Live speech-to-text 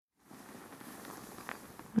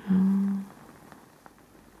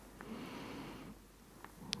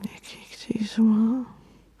Jeg kan ikke se så meget.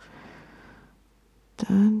 Der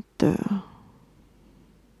er en dør.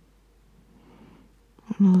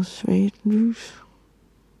 Og noget svagt lys.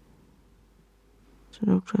 Så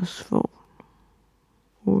lugter der svovl.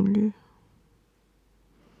 Olie.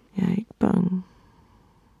 Jeg er ikke bange.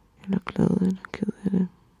 Eller glad eller ked af det.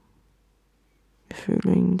 Jeg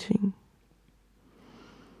føler ingenting.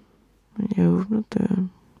 Men jeg åbner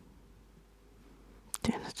døren.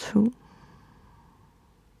 Den er tom.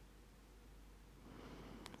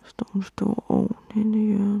 Der står en stor ovn inde i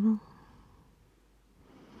hjørnet.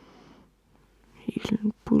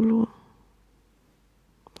 Ilden buldrer.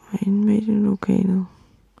 Og inde midt i lokalet,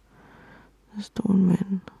 der står en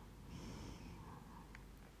mand.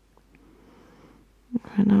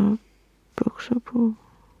 Han har bukser på.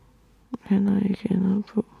 Han har ikke andet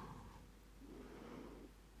på.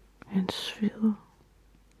 Han sveder.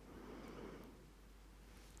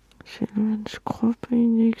 Selvom hans krop er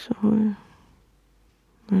egentlig ikke så høj.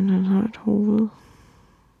 Men han har et hoved.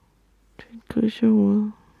 Det er et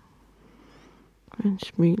grisehoved. Han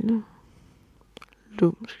smiler.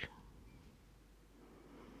 Lumsk.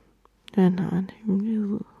 Han har en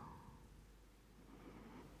hemmelighed.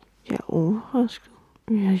 Jeg er overrasket.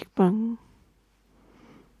 Jeg er ikke bange.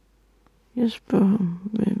 Jeg spørger ham,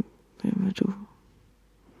 hvem er du?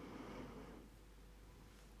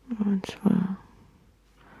 Og han svarer,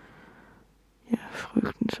 jeg er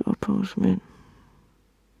frygtens ophavsmand.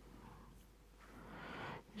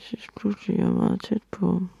 Jeg synes pludselig, jeg er meget tæt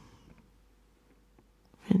på ham.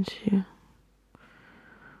 Han siger,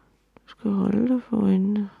 du skal holde dig for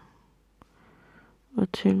øjnene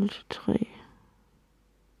og tælle til 3.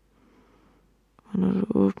 Og når du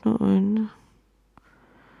åbner øjnene,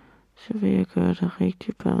 så vil jeg gøre dig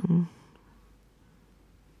rigtig bange.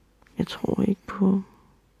 Jeg tror ikke på ham.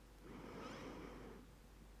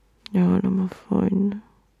 Jeg holder mig for øjnene.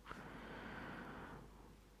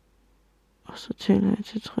 Og så tæller jeg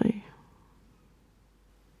til 3.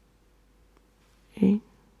 1,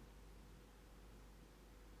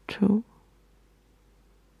 2,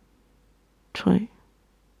 3.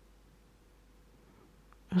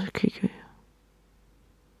 Og så kigger jeg.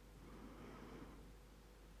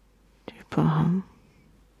 Det er bare ham.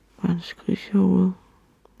 Og han skriger i hovedet.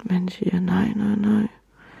 Men han siger nej.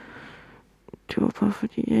 Det var bare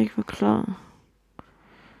fordi jeg ikke var klar.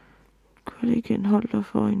 Gør det igen, hold dig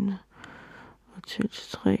for øjnene. Og tæl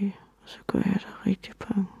til 3. Og så gør jeg dig rigtig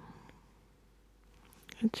bange.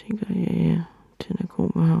 Jeg tænker, ja, den er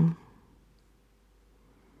god med ham.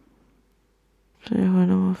 Så jeg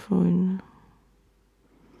holder mig for øjnene.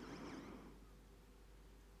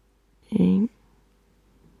 1,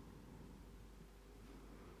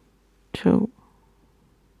 2.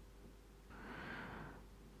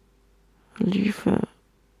 Og lige før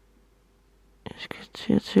jeg skal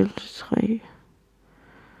til at tælle til 3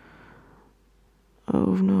 og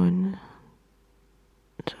åbne øjnene,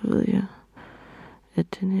 så ved jeg,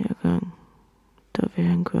 at den her gang, der vil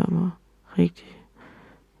han gøre mig rigtig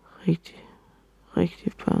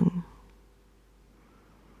bange.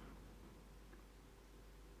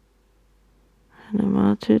 Han er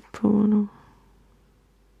meget tæt på mig nu.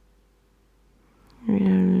 Jeg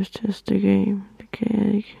har lyst til at stikke af, men det kan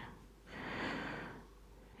jeg ikke.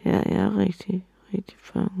 Jeg er rigtig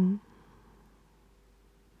bange.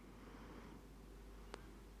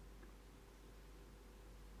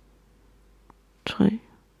 3.